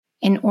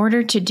In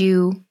order to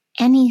do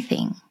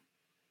anything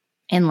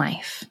in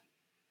life,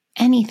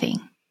 anything,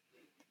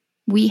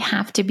 we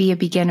have to be a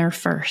beginner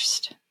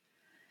first.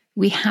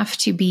 We have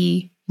to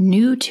be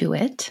new to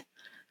it,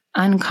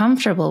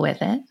 uncomfortable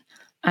with it,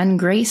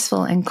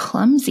 ungraceful and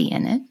clumsy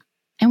in it,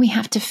 and we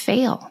have to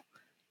fail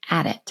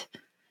at it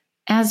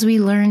as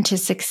we learn to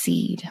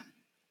succeed.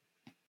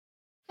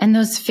 And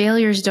those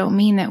failures don't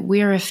mean that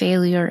we're a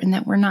failure and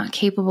that we're not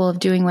capable of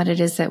doing what it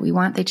is that we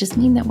want. They just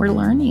mean that we're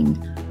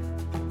learning.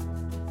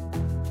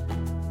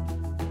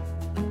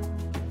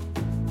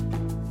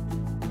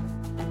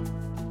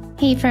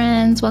 Hey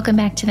friends, welcome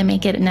back to the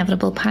Make It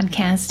Inevitable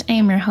podcast. I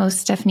am your host,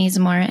 Stephanie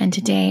Zamora, and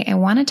today I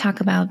want to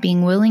talk about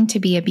being willing to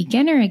be a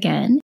beginner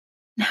again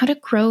and how to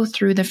grow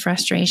through the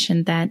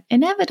frustration that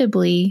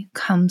inevitably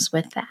comes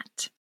with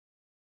that.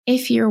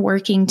 If you're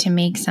working to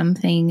make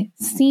something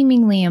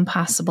seemingly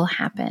impossible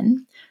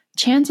happen,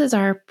 chances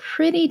are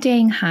pretty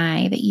dang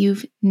high that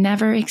you've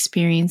never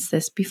experienced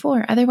this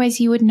before. Otherwise,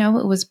 you would know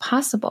it was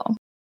possible.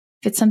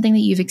 If it's something that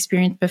you've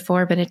experienced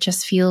before, but it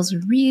just feels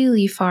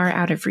really far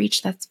out of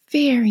reach, that's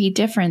very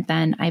different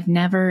than I've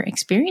never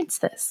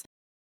experienced this.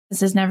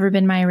 This has never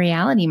been my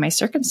reality, my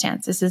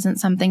circumstance. This isn't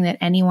something that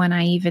anyone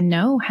I even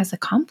know has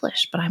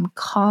accomplished, but I'm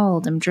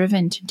called, I'm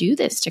driven to do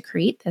this, to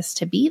create this,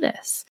 to be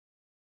this.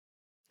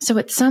 So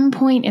at some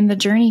point in the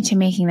journey to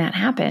making that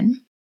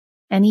happen,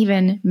 and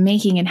even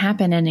making it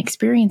happen and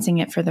experiencing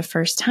it for the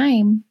first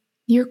time,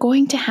 you're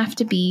going to have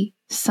to be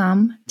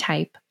some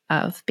type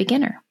of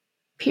beginner,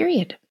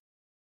 period.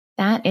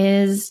 That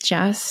is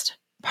just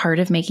part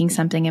of making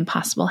something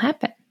impossible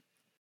happen.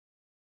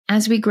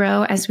 As we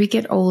grow, as we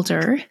get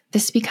older,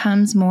 this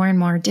becomes more and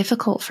more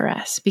difficult for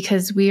us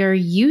because we are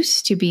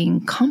used to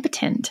being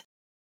competent,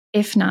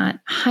 if not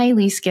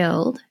highly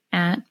skilled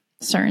at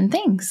certain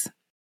things.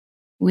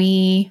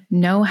 We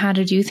know how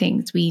to do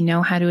things. We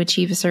know how to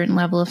achieve a certain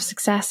level of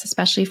success,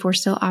 especially if we're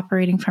still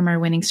operating from our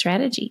winning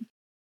strategy.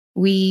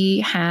 We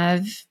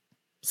have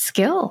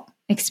skill,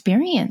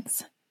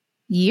 experience,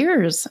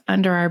 years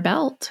under our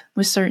belt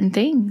with certain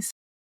things.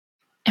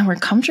 And we're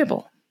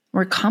comfortable.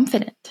 We're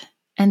confident.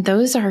 And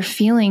those are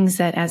feelings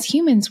that as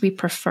humans we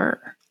prefer.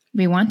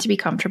 We want to be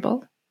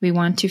comfortable. We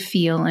want to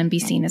feel and be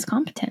seen as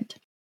competent.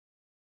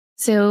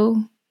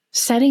 So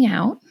setting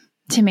out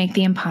to make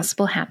the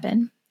impossible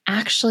happen,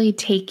 actually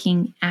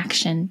taking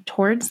action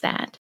towards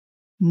that,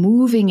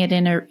 moving it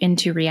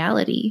into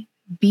reality,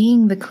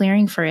 being the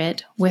clearing for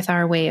it with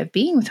our way of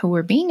being, with who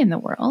we're being in the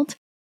world,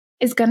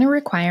 is going to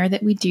require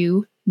that we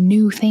do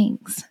new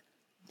things,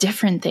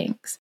 different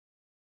things.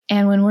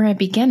 And when we're a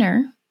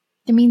beginner,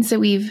 it means that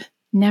we've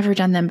never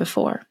done them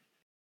before.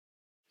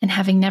 And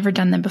having never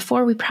done them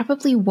before, we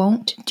probably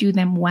won't do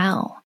them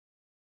well.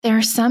 There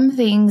are some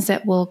things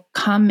that will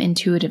come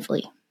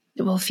intuitively.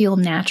 It will feel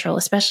natural,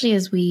 especially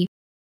as we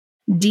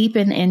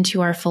deepen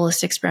into our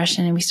fullest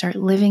expression and we start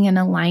living in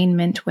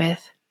alignment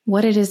with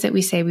what it is that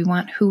we say we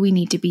want, who we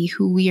need to be,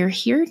 who we are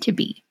here to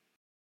be.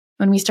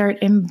 When we start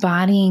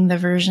embodying the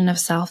version of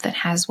self that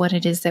has what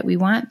it is that we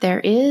want, there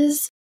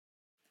is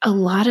a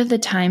lot of the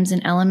times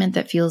an element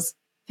that feels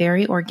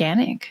very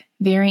organic,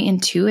 very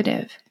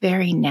intuitive,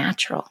 very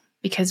natural,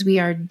 because we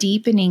are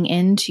deepening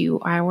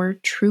into our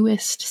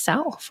truest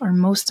self, our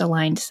most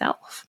aligned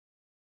self.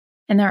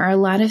 And there are a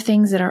lot of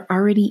things that are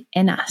already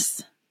in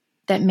us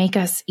that make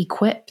us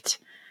equipped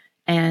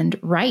and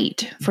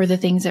right for the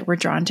things that we're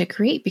drawn to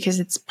create,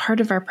 because it's part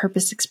of our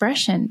purpose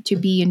expression to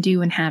be and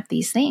do and have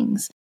these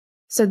things.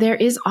 So there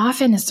is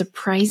often a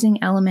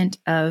surprising element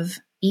of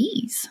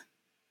ease,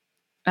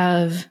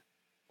 of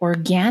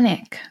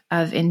organic,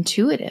 of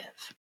intuitive.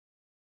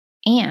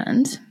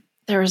 And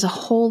there is a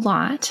whole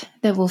lot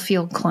that will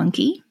feel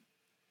clunky.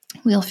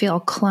 We'll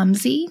feel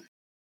clumsy.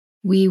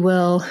 We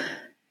will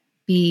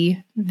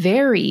be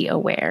very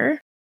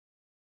aware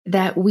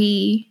that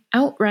we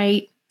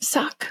outright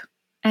suck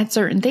at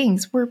certain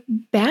things. We're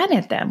bad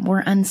at them.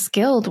 We're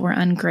unskilled. We're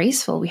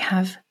ungraceful. We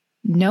have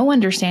no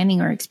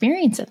understanding or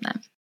experience in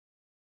them.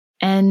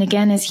 And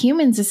again, as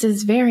humans, this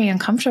is very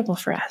uncomfortable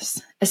for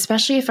us,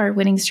 especially if our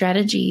winning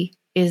strategy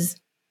is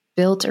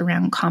built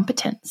around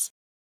competence,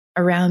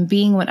 around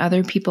being what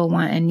other people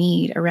want and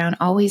need, around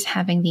always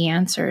having the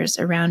answers,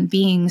 around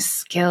being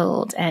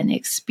skilled and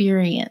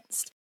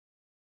experienced.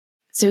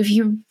 So if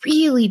you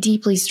really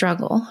deeply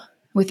struggle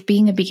with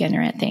being a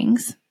beginner at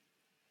things,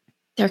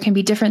 there can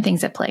be different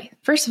things at play.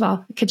 First of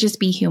all, it could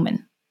just be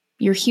human.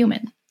 You're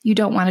human. You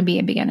don't want to be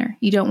a beginner.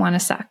 You don't want to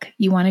suck.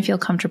 You want to feel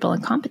comfortable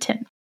and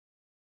competent.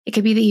 It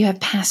could be that you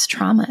have past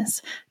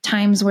traumas,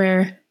 times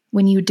where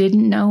when you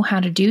didn't know how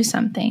to do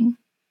something,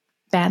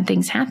 bad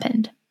things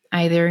happened.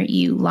 Either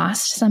you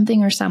lost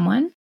something or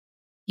someone,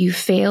 you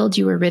failed,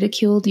 you were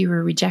ridiculed, you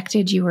were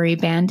rejected, you were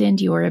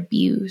abandoned, you were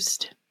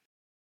abused.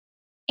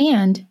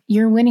 And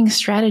your winning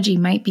strategy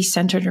might be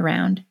centered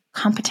around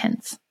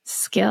competence,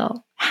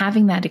 skill,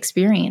 having that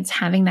experience,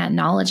 having that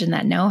knowledge and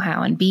that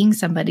know-how, and being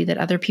somebody that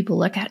other people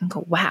look at and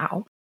go,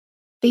 wow,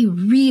 they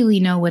really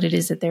know what it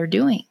is that they're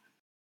doing.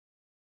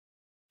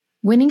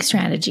 Winning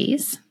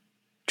strategies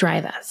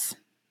drive us.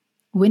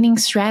 Winning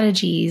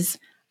strategies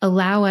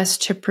allow us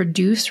to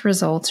produce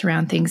results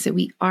around things that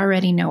we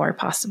already know are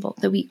possible,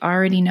 that we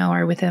already know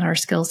are within our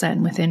skill set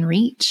and within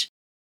reach.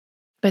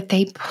 But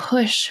they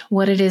push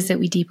what it is that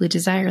we deeply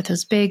desire,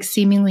 those big,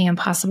 seemingly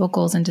impossible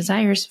goals and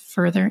desires,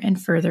 further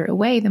and further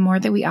away, the more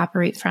that we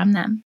operate from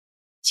them.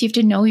 So you have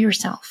to know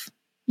yourself.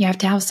 You have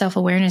to have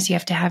self-awareness. You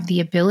have to have the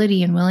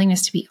ability and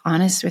willingness to be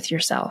honest with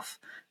yourself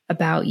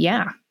about,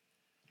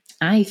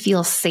 I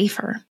feel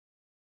safer.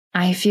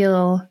 I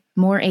feel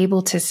more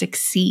able to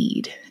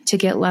succeed, to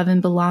get love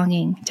and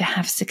belonging, to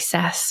have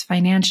success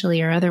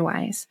financially or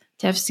otherwise,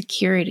 to have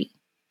security.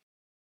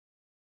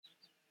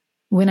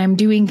 When I'm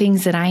doing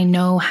things that I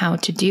know how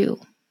to do,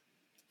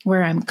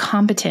 where I'm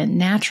competent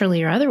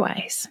naturally or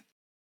otherwise,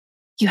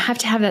 you have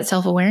to have that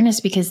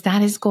self-awareness, because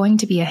that is going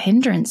to be a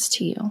hindrance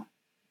to you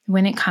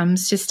when it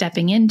comes to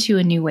stepping into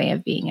a new way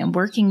of being and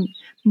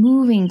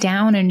moving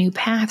down a new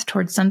path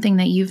towards something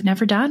that you've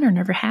never done or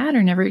never had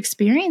or never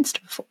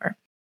experienced before.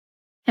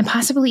 And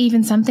possibly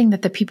even something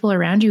that the people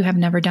around you have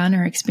never done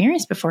or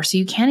experienced before. So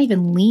you can't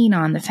even lean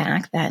on the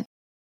fact that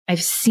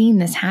I've seen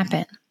this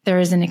happen. There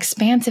is an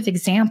expansive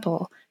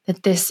example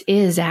that this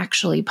is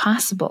actually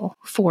possible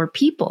for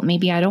people.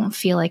 Maybe I don't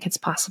feel like it's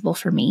possible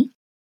for me.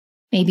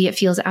 Maybe it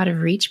feels out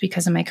of reach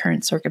because of my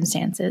current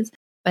circumstances,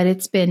 but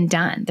it's been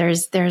done.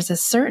 There's a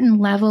certain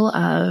level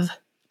of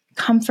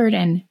comfort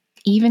and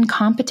even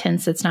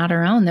competence that's not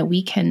our own that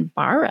we can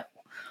borrow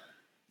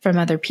from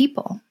other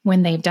people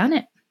when they've done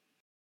it.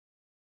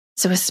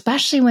 So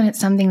especially when it's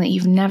something that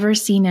you've never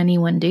seen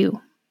anyone do.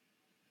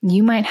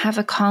 You might have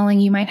a calling,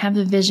 you might have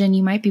a vision,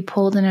 you might be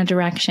pulled in a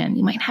direction,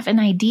 you might have an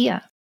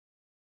idea.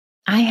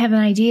 I have an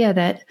idea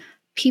that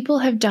people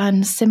have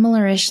done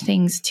similar-ish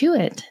things to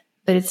it,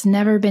 but it's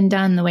never been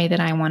done the way that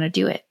I want to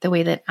do it, the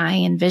way that I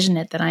envision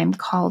it, that I'm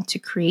called to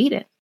create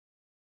it.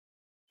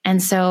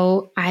 And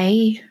so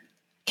I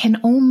can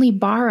only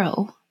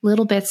borrow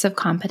little bits of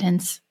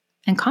competence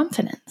and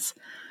confidence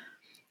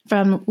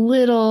from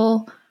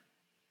little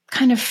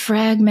kind of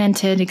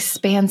fragmented,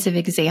 expansive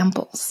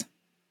examples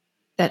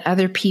that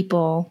other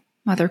people,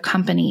 other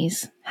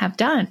companies have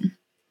done.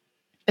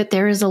 But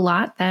there is a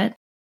lot that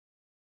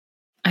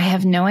I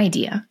have no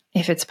idea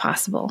if it's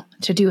possible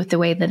to do it the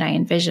way that I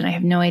envision. I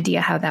have no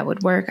idea how that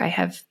would work. I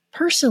have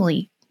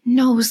personally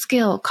no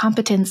skill,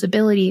 competence,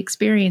 ability,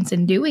 experience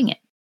in doing it.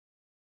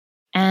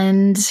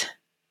 And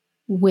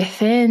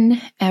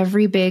within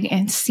every big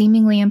and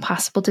seemingly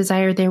impossible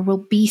desire, there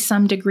will be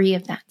some degree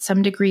of that,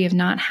 some degree of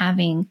not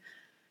having,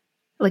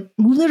 like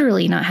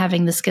literally not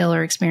having the skill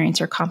or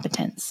experience or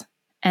competence,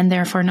 and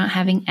therefore not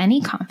having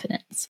any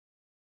confidence.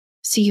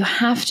 So you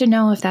have to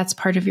know if that's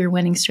part of your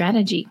winning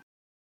strategy.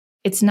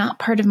 It's not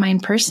part of mine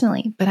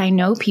personally, but I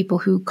know people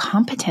who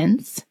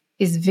competence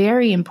is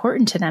very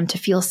important to them to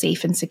feel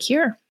safe and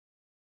secure.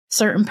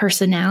 Certain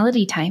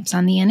personality types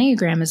on the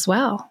Enneagram as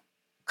well.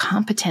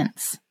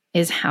 Competence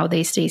is how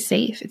they stay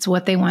safe. It's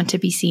what they want to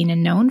be seen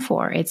and known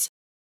for. It's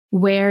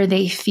where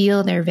they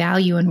feel their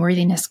value and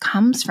worthiness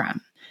comes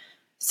from.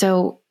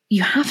 So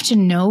you have to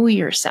know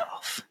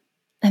yourself.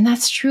 And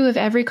that's true of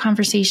every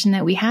conversation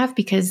that we have,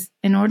 because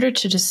in order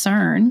to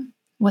discern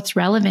what's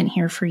relevant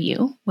here for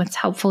you, what's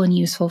helpful and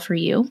useful for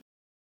you,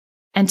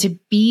 and to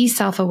be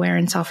self-aware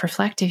and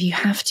self-reflective, you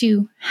have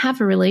to have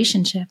a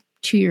relationship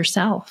to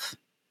yourself.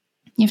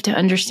 You have to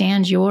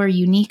understand your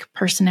unique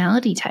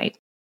personality type.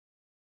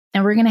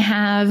 And we're going to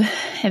have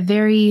a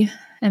very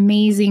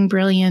amazing,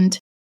 brilliant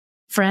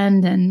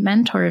friend and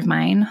mentor of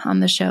mine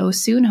on the show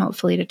soon,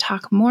 hopefully, to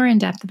talk more in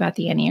depth about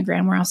the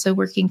Enneagram. We're also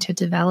working to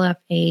develop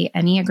a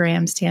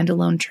Enneagram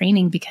standalone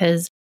training,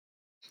 because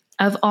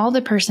of all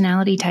the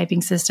personality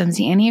typing systems,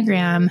 the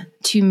Enneagram,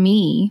 to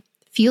me,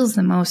 feels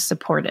the most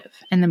supportive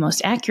and the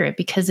most accurate,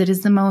 because it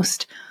is the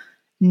most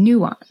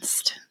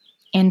nuanced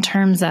in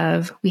terms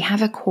of we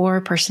have a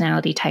core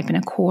personality type and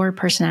a core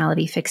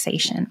personality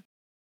fixation.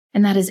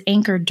 And that is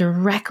anchored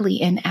directly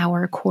in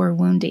our core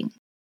wounding.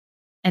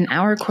 And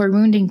our core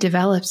wounding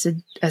develops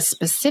a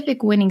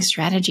specific winning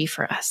strategy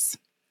for us,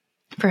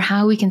 for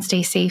how we can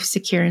stay safe,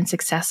 secure, and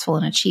successful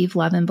and achieve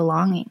love and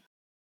belonging.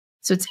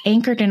 So it's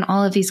anchored in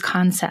all of these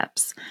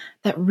concepts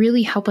that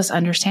really help us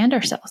understand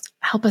ourselves,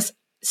 help us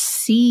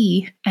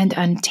see and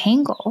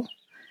untangle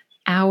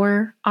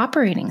our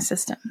operating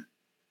system,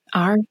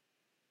 our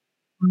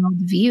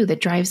worldview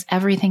that drives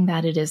everything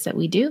that it is that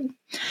we do.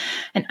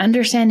 And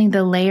understanding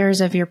the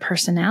layers of your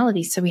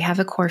personality. So we have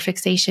a core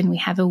fixation, we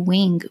have a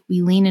wing,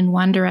 we lean in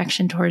one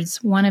direction towards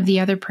one of the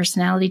other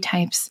personality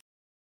types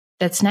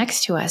that's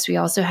next to us. We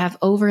also have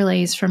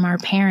overlays from our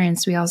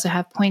parents. We also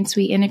have points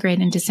we integrate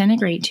and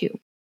disintegrate to.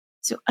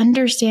 So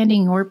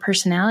understanding your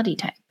personality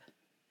type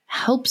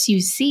helps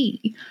you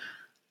see,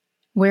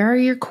 where are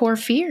your core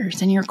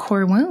fears and your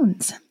core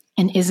wounds?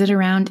 And is it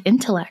around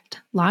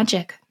intellect,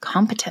 logic,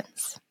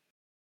 competence?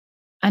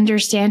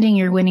 Understanding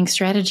your winning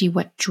strategy,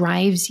 what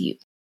drives you,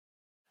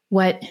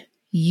 what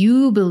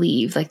you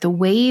believe, like the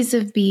ways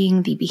of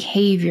being, the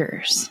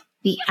behaviors,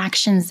 the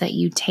actions that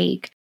you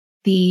take,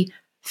 the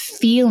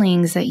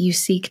feelings that you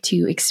seek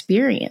to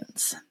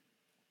experience.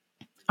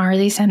 Are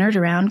they centered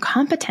around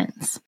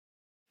competence?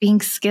 being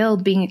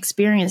skilled, being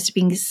experienced,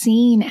 being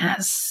seen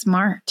as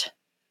smart,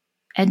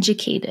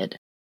 educated,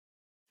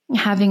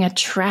 having a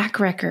track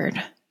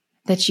record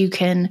that you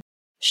can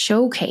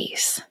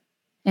showcase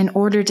in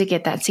order to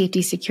get that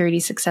safety, security,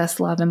 success,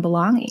 love, and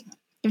belonging.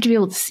 You have to be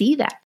able to see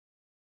that.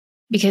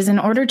 Because in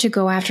order to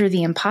go after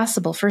the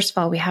impossible, first of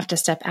all, we have to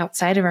step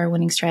outside of our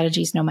winning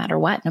strategies no matter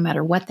what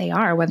they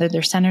are, whether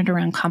they're centered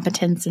around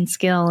competence and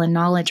skill and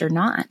knowledge or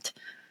not.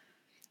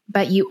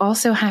 But you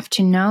also have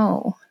to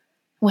know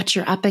what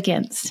you're up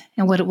against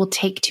and what it will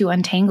take to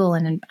untangle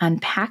and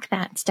unpack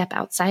that, step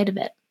outside of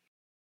it.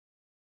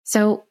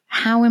 So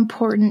how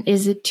important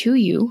is it to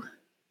you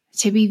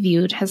to be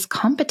viewed as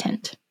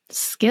competent,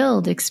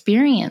 skilled,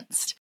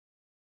 experienced,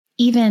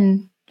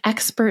 even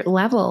expert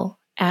level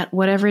at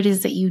whatever it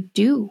is that you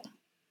do,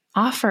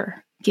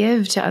 offer,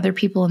 give to other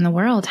people in the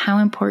world? How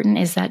important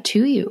is that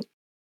to you?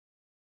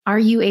 Are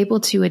you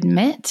able to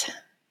admit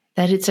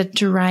that it's a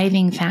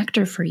driving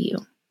factor for you?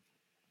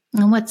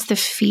 And what's the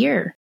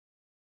fear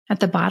at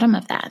the bottom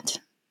of that?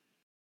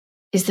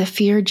 Is the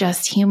fear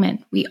just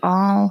human? We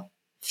all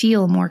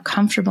feel more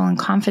comfortable and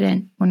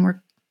confident when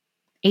we're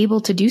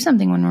able to do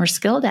something, when we're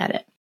skilled at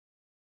it,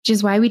 which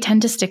is why we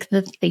tend to stick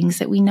to the things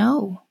that we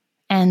know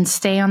and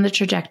stay on the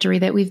trajectory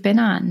that we've been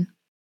on.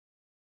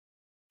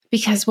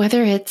 Because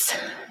whether it's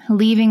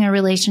leaving a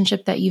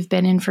relationship that you've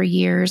been in for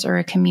years or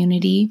a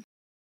community,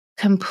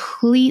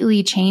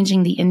 completely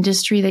changing the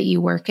industry that you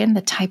work in,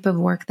 the type of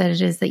work that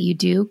it is that you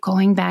do,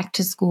 going back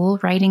to school,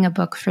 writing a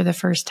book for the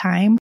first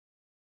time,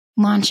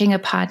 launching a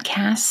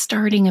podcast,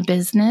 starting a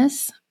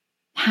business,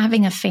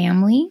 having a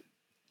family,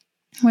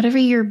 whatever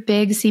your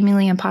big,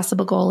 seemingly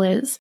impossible goal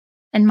is.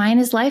 And mine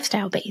is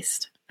lifestyle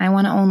based. I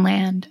want to own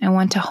land. I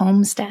want to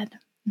homestead,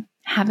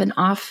 have an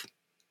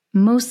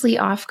mostly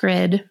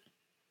off-grid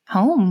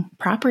home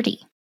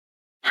property,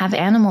 have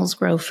animals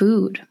grow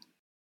food.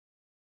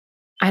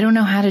 I don't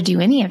know how to do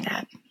any of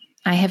that.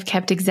 I have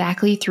kept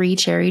exactly 3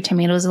 cherry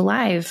tomatoes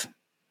alive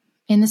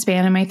in the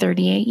span of my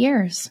 38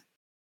 years.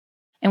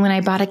 And when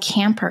I bought a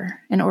camper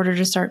in order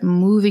to start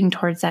moving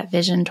towards that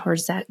vision,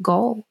 towards that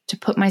goal, to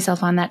put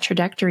myself on that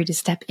trajectory, to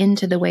step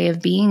into the way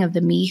of being of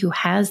the me who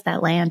has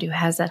that land, who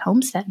has that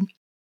homestead,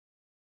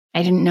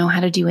 I didn't know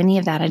how to do any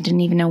of that. I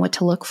didn't even know what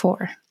to look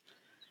for.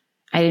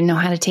 I didn't know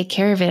how to take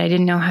care of it. I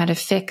didn't know how to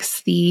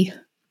fix the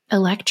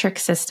electric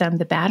system,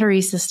 the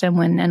battery system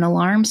when an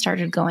alarm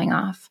started going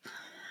off.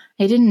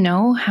 I didn't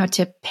know how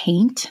to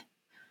paint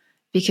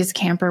because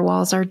camper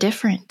walls are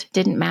different. It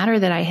didn't matter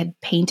that I had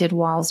painted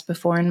walls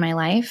before in my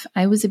life.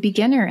 I was a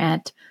beginner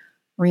at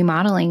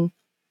remodeling,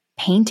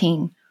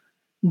 painting,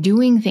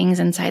 doing things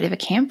inside of a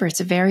camper. It's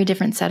a very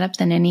different setup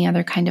than any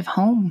other kind of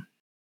home.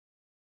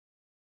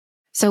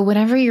 So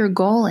whatever your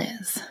goal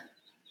is,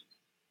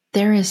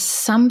 there is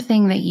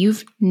something that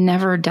you've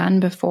never done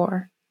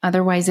before.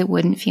 Otherwise, it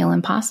wouldn't feel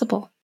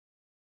impossible.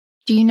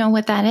 Do you know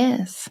what that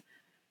is?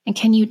 And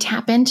can you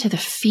tap into the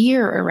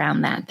fear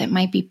around that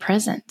might be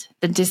present,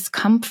 the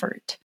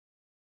discomfort,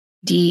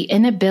 the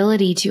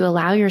inability to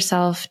allow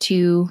yourself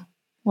to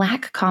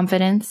lack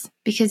confidence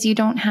because you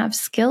don't have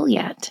skill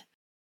yet,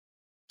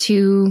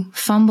 to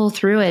fumble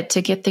through it,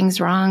 to get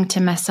things wrong, to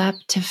mess up,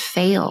 to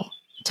fail,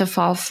 to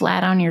fall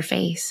flat on your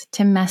face,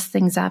 to mess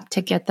things up,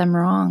 to get them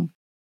wrong?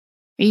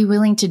 Are you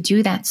willing to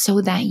do that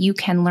so that you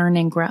can learn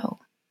and grow?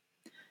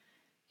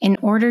 In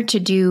order to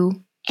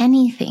do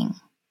anything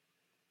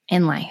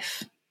in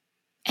life,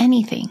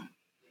 anything,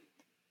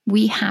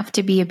 we have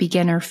to be a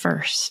beginner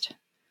first.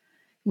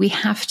 We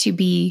have to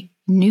be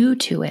new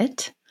to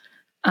it,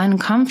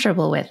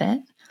 uncomfortable with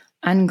it,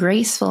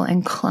 ungraceful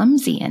and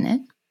clumsy in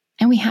it,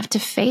 and we have to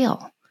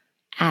fail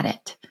at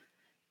it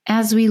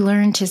as we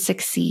learn to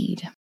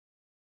succeed.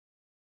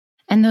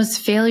 And those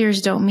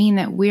failures don't mean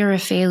that we're a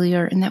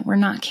failure and that we're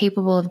not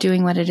capable of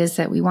doing what it is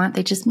that we want.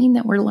 They just mean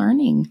that we're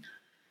learning.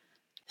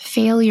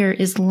 Failure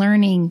is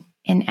learning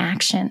in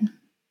action.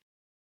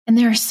 And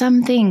there are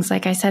some things,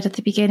 like I said at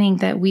the beginning,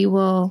 that we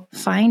will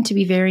find to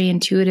be very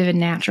intuitive and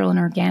natural and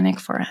organic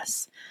for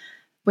us,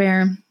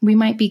 where we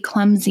might be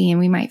clumsy and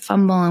we might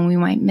fumble and we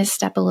might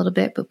misstep a little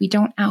bit, but we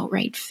don't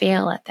outright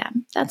fail at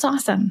them. That's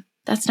awesome.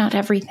 That's not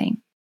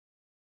everything.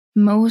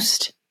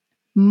 Most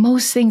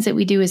things that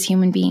we do as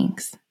human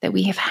beings that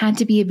we have had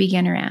to be a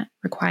beginner at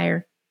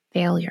require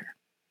failure.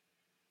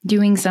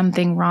 Doing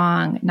something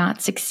wrong,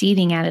 not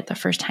succeeding at it the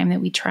first time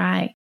that we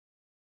try.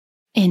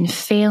 In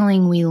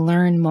failing, we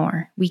learn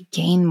more, we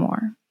gain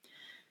more.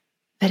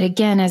 But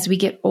again, as we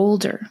get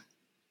older,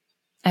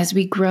 as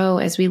we grow,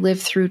 as we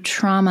live through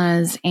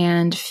traumas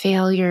and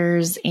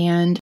failures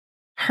and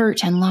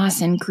hurt and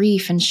loss and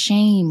grief and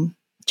shame,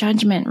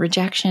 judgment,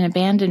 rejection,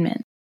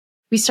 abandonment,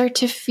 we start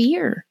to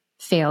fear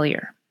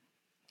failure.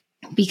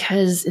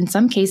 Because in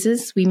some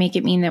cases, we make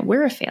it mean that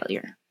we're a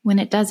failure when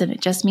it doesn't.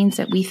 It just means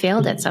that we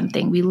failed at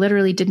something. We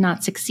literally did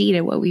not succeed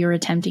at what we were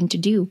attempting to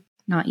do.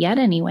 Not yet,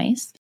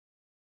 anyways.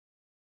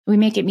 We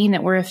make it mean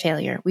that we're a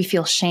failure. We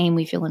feel shame.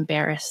 We feel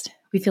embarrassed.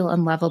 We feel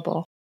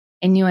unlovable.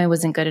 I knew I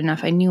wasn't good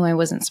enough. I knew I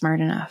wasn't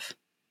smart enough.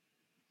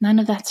 None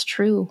of that's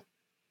true.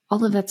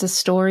 All of that's a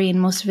story,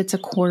 and most of it's a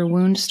core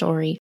wound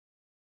story.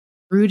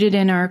 rooted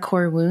in our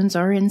core wounds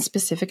or in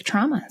specific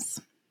traumas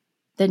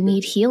that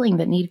need healing,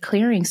 that need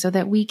clearing, so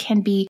that we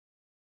can be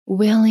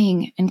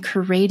willing and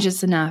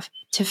courageous enough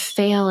to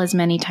fail as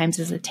many times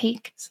as it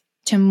takes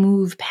to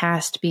move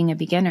past being a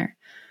beginner,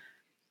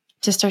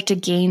 to start to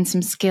gain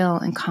some skill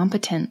and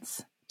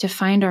competence, to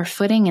find our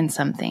footing in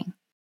something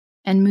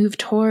and move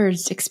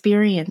towards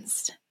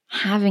experienced,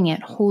 having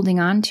it, holding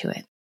on to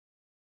it.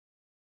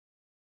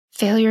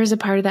 Failure is a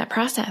part of that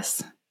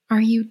process.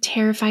 Are you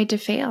terrified to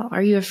fail?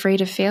 Are you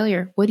afraid of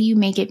failure? What do you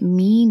make it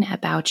mean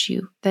about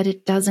you that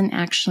it doesn't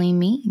actually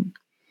mean?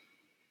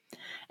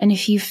 And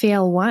if you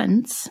fail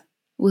once,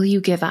 will you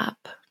give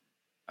up?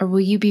 Or will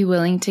you be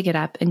willing to get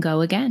up and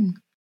go again?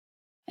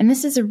 And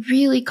this is a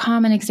really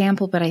common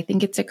example, but I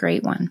think it's a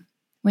great one.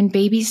 When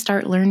babies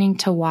start learning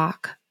to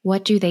walk,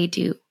 what do?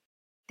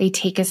 They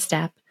take a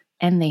step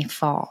and they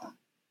fall.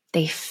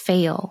 They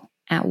fail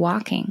at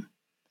walking.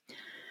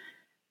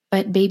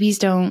 But babies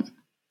don't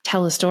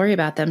tell a story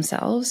about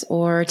themselves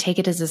or take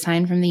it as a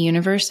sign from the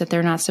universe that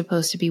they're not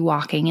supposed to be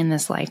walking in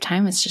this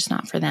lifetime. It's just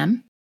not for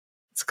them.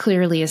 It's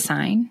clearly a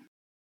sign.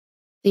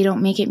 They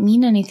don't make it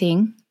mean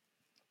anything.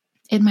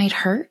 It might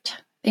hurt.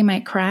 They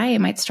might cry.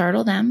 It might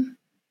startle them.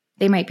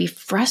 They might be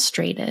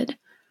frustrated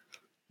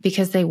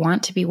because they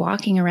want to be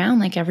walking around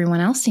like everyone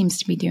else seems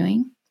to be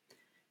doing.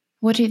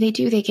 What do? They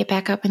get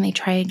back up and they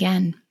try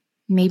again.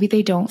 Maybe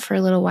they don't for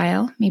a little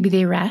while. Maybe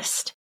they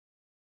rest.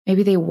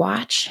 Maybe they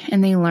watch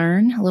and they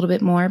learn a little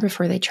bit more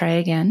before they try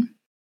again.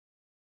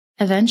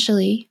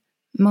 Eventually,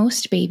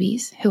 most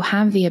babies who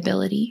have the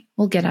ability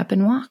will get up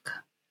and walk.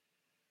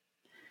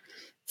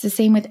 It's the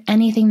same with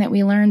anything that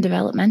we learn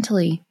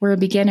developmentally. We're a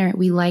beginner.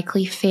 We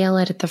likely fail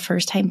at it the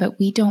first time, but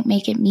we don't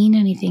make it mean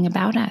anything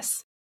about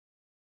us.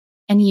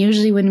 And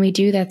usually when we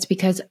do, that's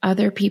because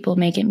other people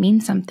make it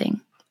mean something.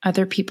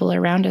 Other people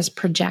around us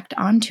project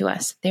onto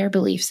us their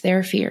beliefs,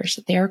 their fears,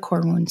 their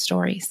core wound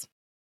stories,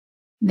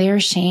 their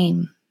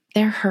shame,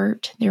 their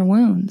hurt, their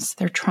wounds,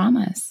 their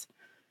traumas.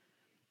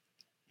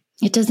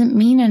 It doesn't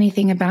mean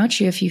anything about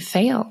you if you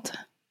failed.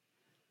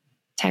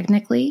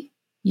 Technically,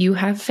 you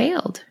have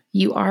failed.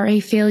 You are a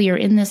failure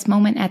in this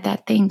moment at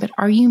that thing, but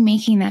are you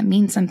making that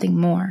mean something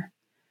more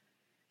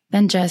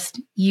than just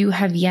you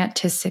have yet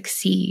to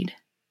succeed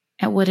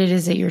at what it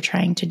is that you're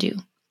trying to do?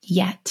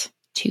 Yet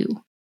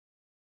to.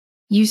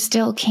 You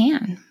still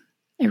can.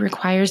 It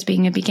requires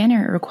being a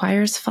beginner. It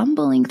requires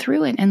fumbling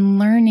through it and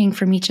learning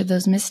from each of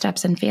those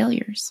missteps and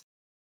failures.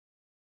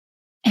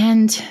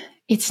 And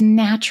it's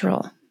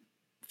natural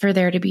for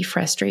there to be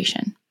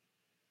frustration.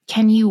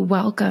 Can you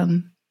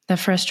welcome the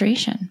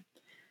frustration?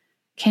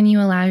 Can you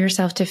allow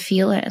yourself to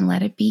feel it and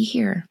let it be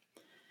here?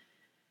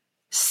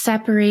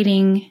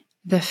 Separating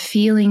the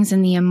feelings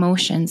and the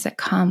emotions that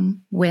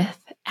come with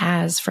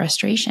as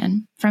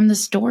frustration from the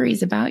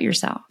stories about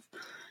yourself,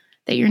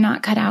 that you're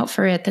not cut out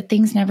for it, that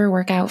things never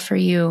work out for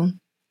you,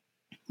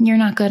 you're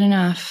not good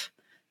enough,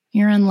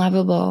 you're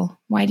unlovable,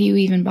 why do you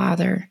even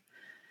bother?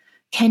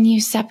 Can you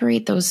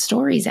separate those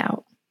stories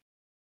out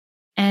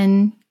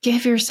and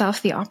give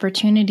yourself the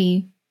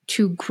opportunity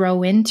to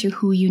grow into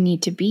who you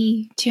need to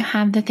be, to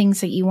have the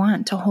things that you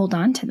want, to hold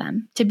on to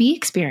them, to be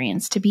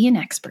experienced, to be an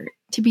expert,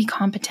 to be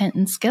competent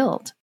and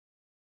skilled?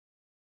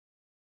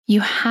 You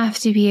have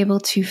to be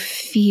able to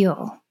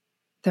feel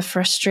the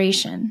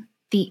frustration,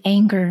 the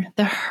anger,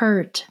 the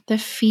hurt, the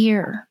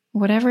fear,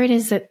 whatever it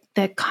is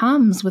that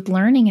comes with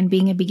learning and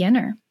being a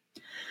beginner.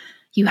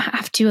 You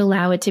have to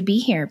allow it to be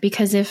here,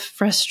 because if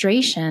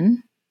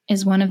frustration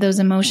is one of those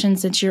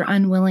emotions that you're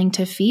unwilling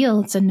to feel,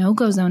 it's a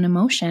no-go zone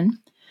emotion,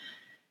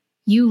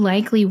 you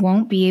likely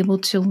won't be able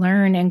to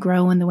learn and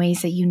grow in the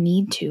ways that you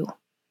need to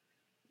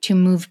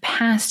move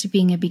past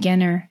being a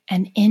beginner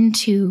and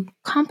into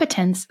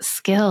competence,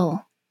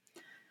 skill,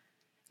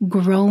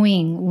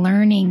 growing,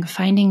 learning,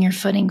 finding your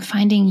footing,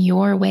 finding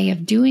your way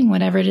of doing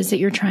whatever it is that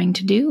you're trying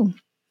to do.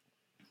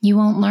 You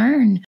won't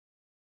learn.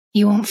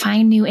 You won't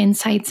find new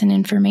insights and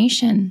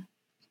information.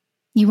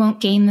 You won't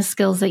gain the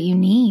skills that you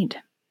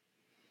need.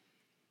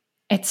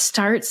 It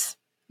starts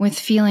with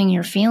feeling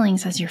your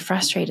feelings as you're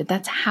frustrated.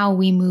 That's how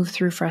we move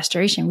through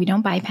frustration. We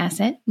don't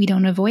bypass it. We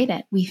don't avoid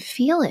it. We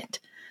feel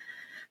it.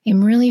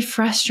 I'm really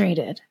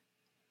frustrated.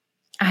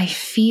 I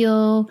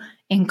feel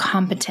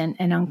incompetent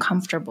and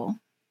uncomfortable.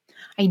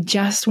 I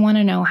just want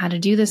to know how to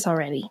do this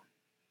already.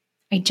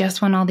 I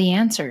just want all the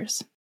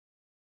answers.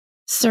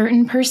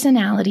 Certain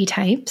personality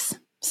types,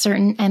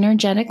 certain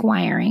energetic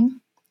wiring.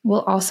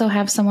 We'll also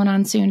have someone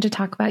on soon to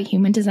talk about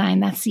human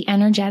design. That's the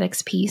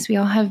energetics piece. We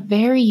all have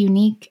very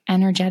unique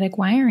energetic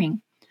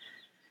wiring.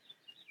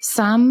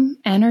 Some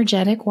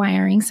energetic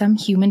wiring, some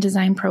human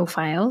design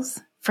profiles.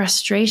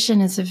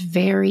 Frustration is a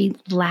very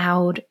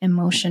loud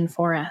emotion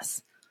for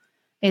us.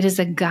 It is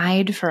a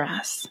guide for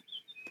us.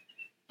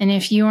 And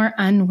if you are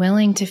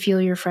unwilling to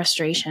feel your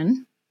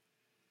frustration,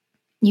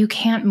 you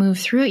can't move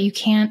through it. You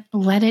can't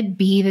let it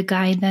be the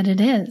guide that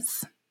it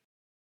is.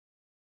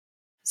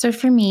 So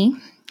for me,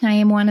 I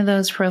am one of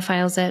those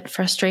profiles that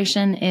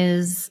frustration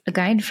is a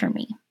guide for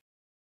me.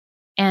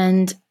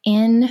 And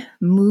in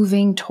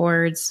moving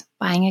towards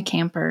buying a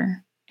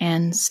camper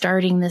and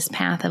starting this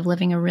path of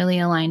living a really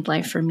aligned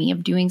life for me,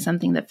 of doing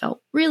something that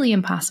felt really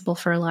impossible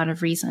for a lot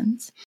of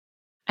reasons,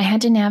 I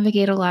had to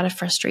navigate a lot of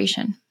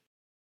frustration.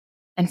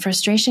 And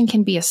frustration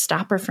can be a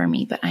stopper for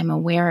me, but I'm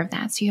aware of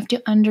that. So you have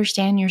to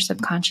understand your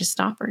subconscious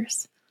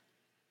stoppers.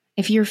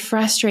 If you're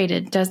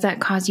frustrated, does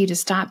that cause you to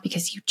stop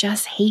because you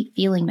just hate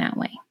feeling that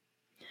way?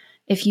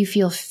 If you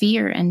feel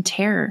fear and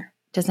terror,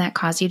 does that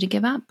cause you to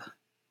give up?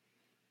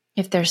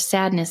 If there's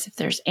sadness, if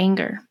there's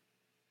anger,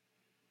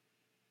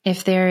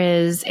 if there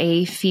is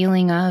a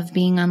feeling of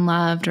being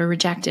unloved or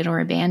rejected or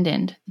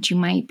abandoned that you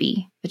might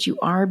be, that you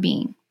are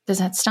being, does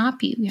that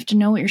stop you? You have to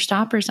know what your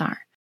stoppers are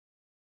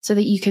so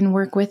that you can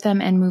work with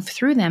them and move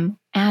through them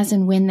as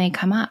and when they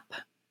come up.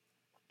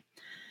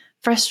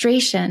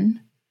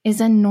 Frustration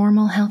is a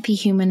normal, healthy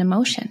human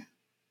emotion,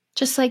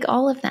 just like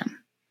all of them.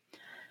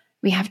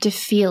 We have to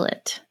feel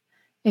it.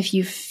 If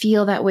you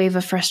feel that wave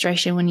of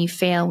frustration when you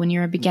fail, when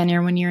you're a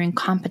beginner, when you're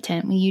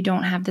incompetent, when you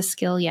don't have the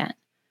skill yet,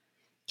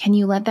 can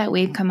you let that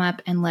wave come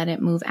up and let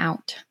it move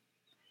out?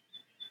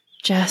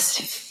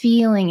 Just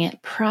feeling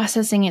it,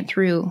 processing it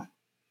through,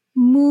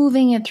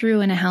 moving it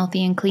through in a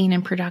healthy and clean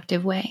and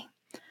productive way,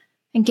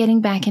 and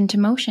getting back into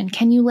motion.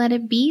 Can you let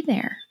it be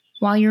there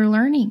while you're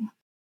learning?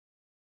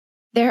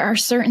 There are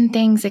certain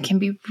things that can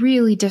be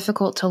really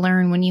difficult to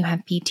learn when you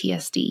have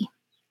PTSD.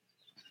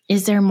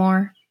 Is there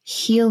more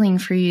healing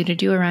for you to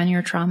do around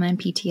your trauma and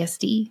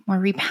PTSD, more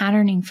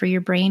repatterning for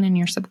your brain and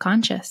your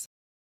subconscious,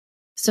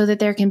 so that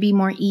there can be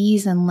more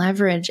ease and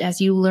leverage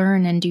as you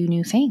learn and do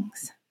new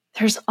things?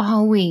 There's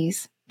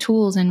always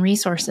tools and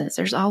resources.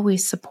 There's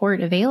always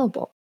support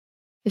available.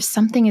 If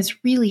something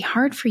is really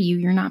hard for you,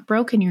 you're not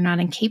broken, you're not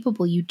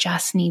incapable, you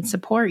just need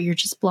support, you're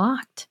just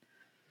blocked.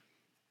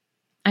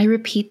 I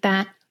repeat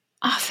that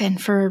often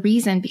for a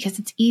reason, because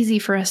it's easy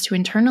for us to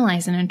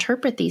internalize and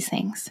interpret these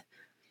things.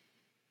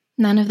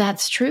 None of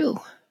that's true.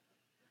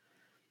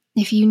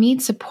 If you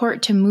need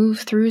support to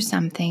move through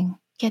something,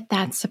 get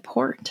that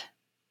support.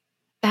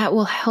 That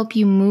will help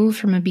you move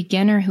from a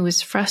beginner who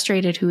is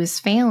frustrated, who is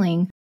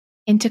failing,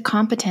 into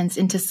competence,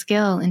 into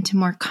skill, into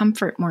more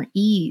comfort, more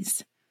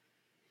ease.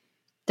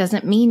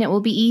 Doesn't mean it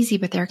will be easy,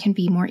 but there can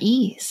be more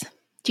ease.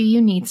 Do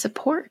you need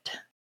support?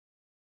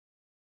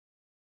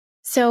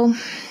 So,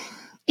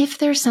 if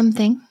there's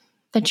something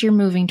that you're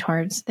moving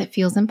towards that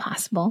feels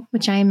impossible,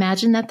 which I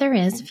imagine that there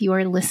is if you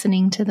are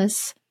listening to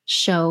this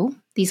show,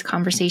 these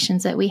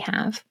conversations that we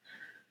have,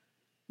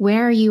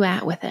 where are you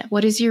at with it?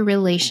 What is your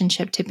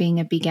relationship to being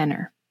a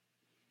beginner?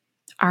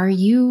 Are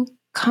you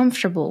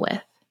comfortable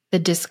with the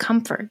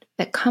discomfort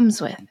that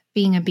comes with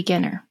being a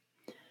beginner?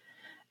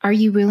 Are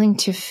you willing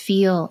to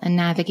feel and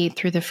navigate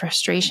through the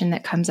frustration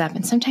that comes up?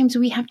 And sometimes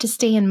we have to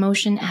stay in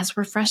motion as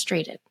we're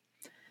frustrated.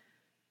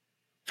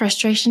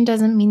 Frustration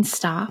doesn't mean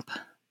stop.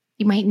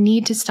 You might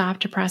need to stop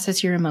to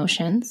process your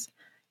emotions.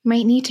 You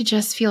might need to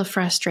just feel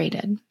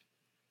frustrated.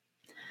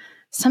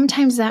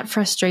 Sometimes that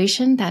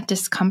frustration, that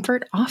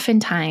discomfort,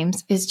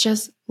 oftentimes is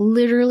just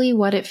literally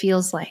what it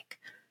feels like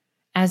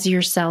as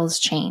your cells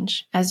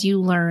change, as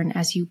you learn,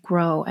 as you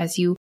grow, as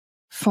you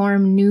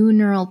form new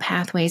neural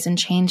pathways and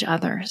change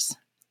others.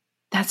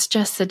 That's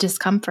just the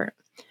discomfort.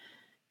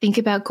 Think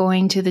about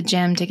going to the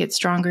gym to get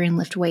stronger and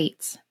lift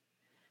weights.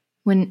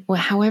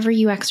 However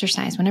you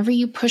exercise, whenever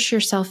you push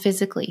yourself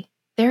physically,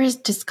 there is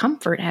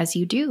discomfort as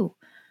you do.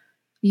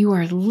 You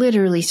are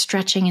literally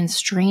stretching and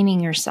straining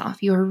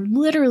yourself. You are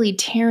literally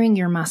tearing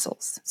your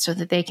muscles so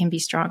that they can be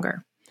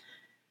stronger.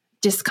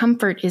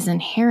 Discomfort is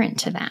inherent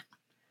to that.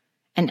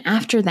 And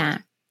after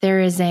that,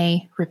 there is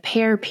a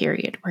repair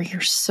period where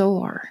you're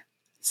sore.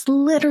 It's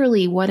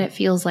literally what it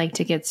feels like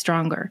to get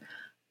stronger,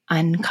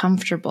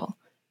 uncomfortable,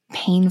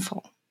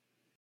 painful.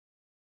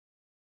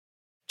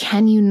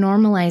 Can you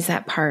normalize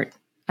that part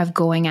of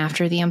going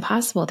after the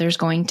impossible? There's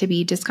going to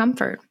be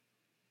discomfort.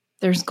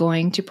 There's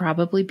going to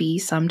probably be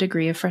some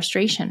degree of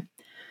frustration.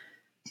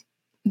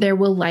 There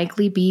will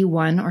likely be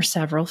one or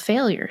several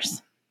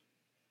failures.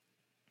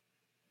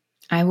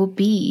 I will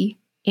be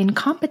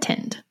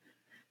incompetent,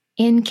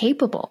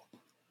 incapable.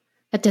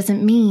 That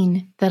doesn't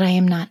mean that I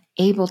am not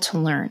able to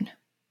learn,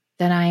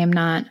 that I am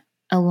not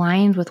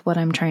aligned with what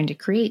I'm trying to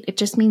create. It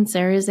just means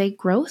there is a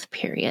growth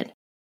period.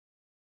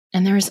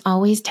 And there is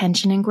always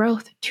tension and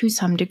growth to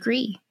some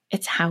degree.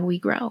 It's how we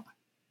grow.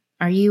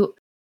 Are you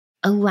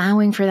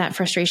allowing for that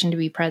frustration to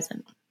be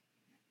present?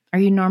 Are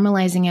you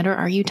normalizing it, or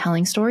are you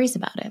telling stories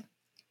about it?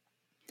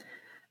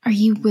 Are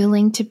you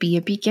willing to be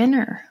a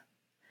beginner?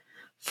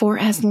 For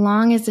as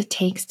long as it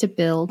takes to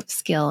build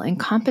skill and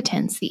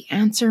competence, the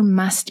answer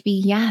must be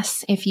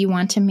yes if you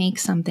want to make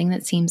something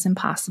that seems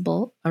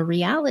impossible a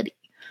reality.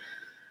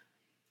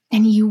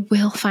 And you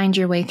will find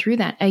your way through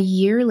that. A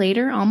year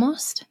later,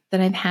 almost,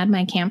 that I've had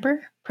my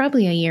camper,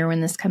 probably a year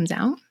when this comes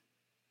out,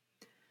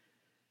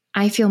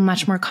 I feel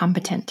much more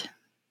competent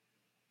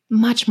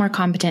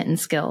and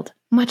skilled,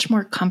 much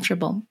more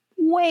comfortable,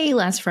 way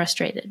less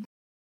frustrated.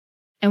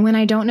 And when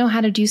I don't know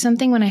how to do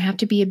something, when I have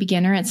to be a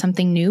beginner at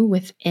something new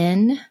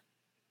within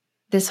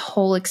this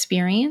whole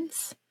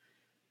experience,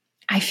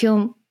 I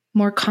feel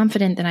more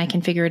confident that I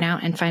can figure it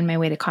out and find my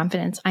way to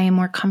confidence. I am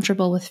more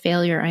comfortable with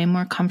failure. I am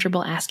more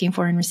comfortable asking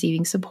for and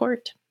receiving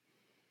support.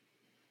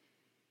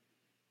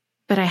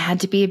 But I had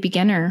to be a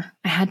beginner.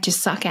 I had to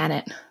suck at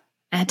it.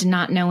 I had to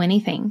not know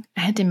anything.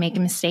 I had to make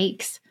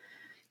mistakes.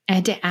 I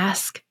had to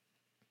ask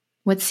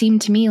what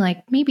seemed to me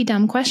like maybe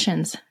dumb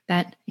questions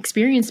that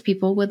experienced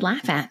people would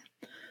laugh at.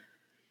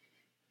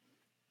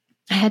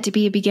 I had to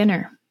be a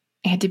beginner.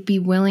 I had to be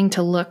willing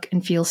to look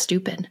and feel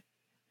stupid,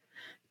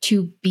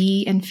 to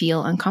be and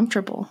feel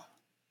uncomfortable,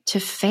 to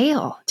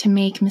fail, to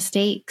make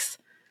mistakes,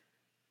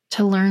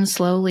 to learn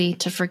slowly,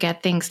 to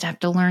forget things, to have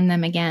to learn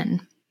them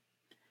again.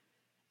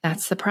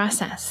 That's the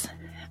process.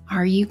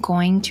 Are you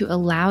going to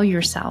allow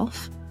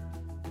yourself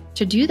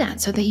to do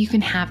that so that you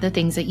can have the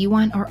things that you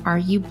want, or are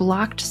you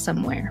blocked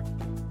somewhere?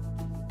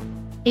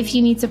 If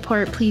you need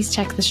support, please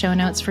check the show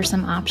notes for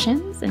some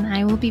options, and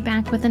I will be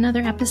back with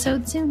another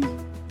episode soon.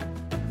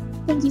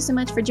 Thank you so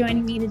much for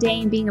joining me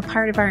today and being a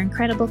part of our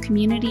incredible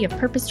community of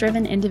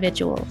purpose-driven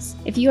individuals.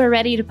 If you are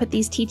ready to put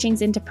these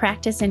teachings into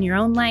practice in your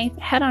own life,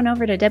 head on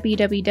over to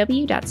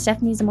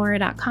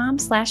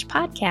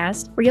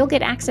www.stephaniezamora.com/podcast, where you'll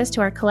get access to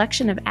our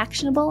collection of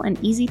actionable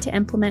and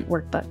easy-to-implement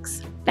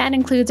workbooks. That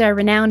includes our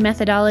renowned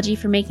methodology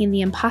for making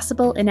the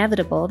impossible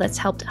inevitable that's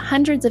helped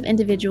hundreds of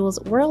individuals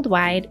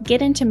worldwide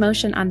get into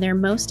motion on their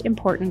most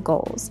important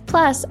goals.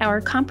 Plus, our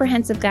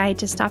comprehensive guide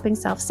to stopping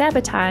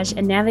self-sabotage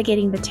and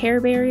navigating the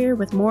terror barrier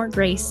with more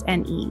grace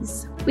and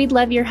ease. We'd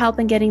love your help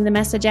in getting the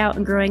message out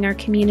and growing our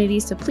community,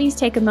 so please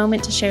take a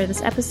moment to share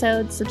this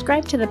episode,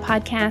 subscribe to the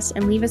podcast,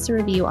 and leave us a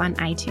review on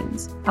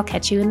iTunes. I'll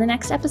catch you in the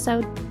next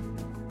episode.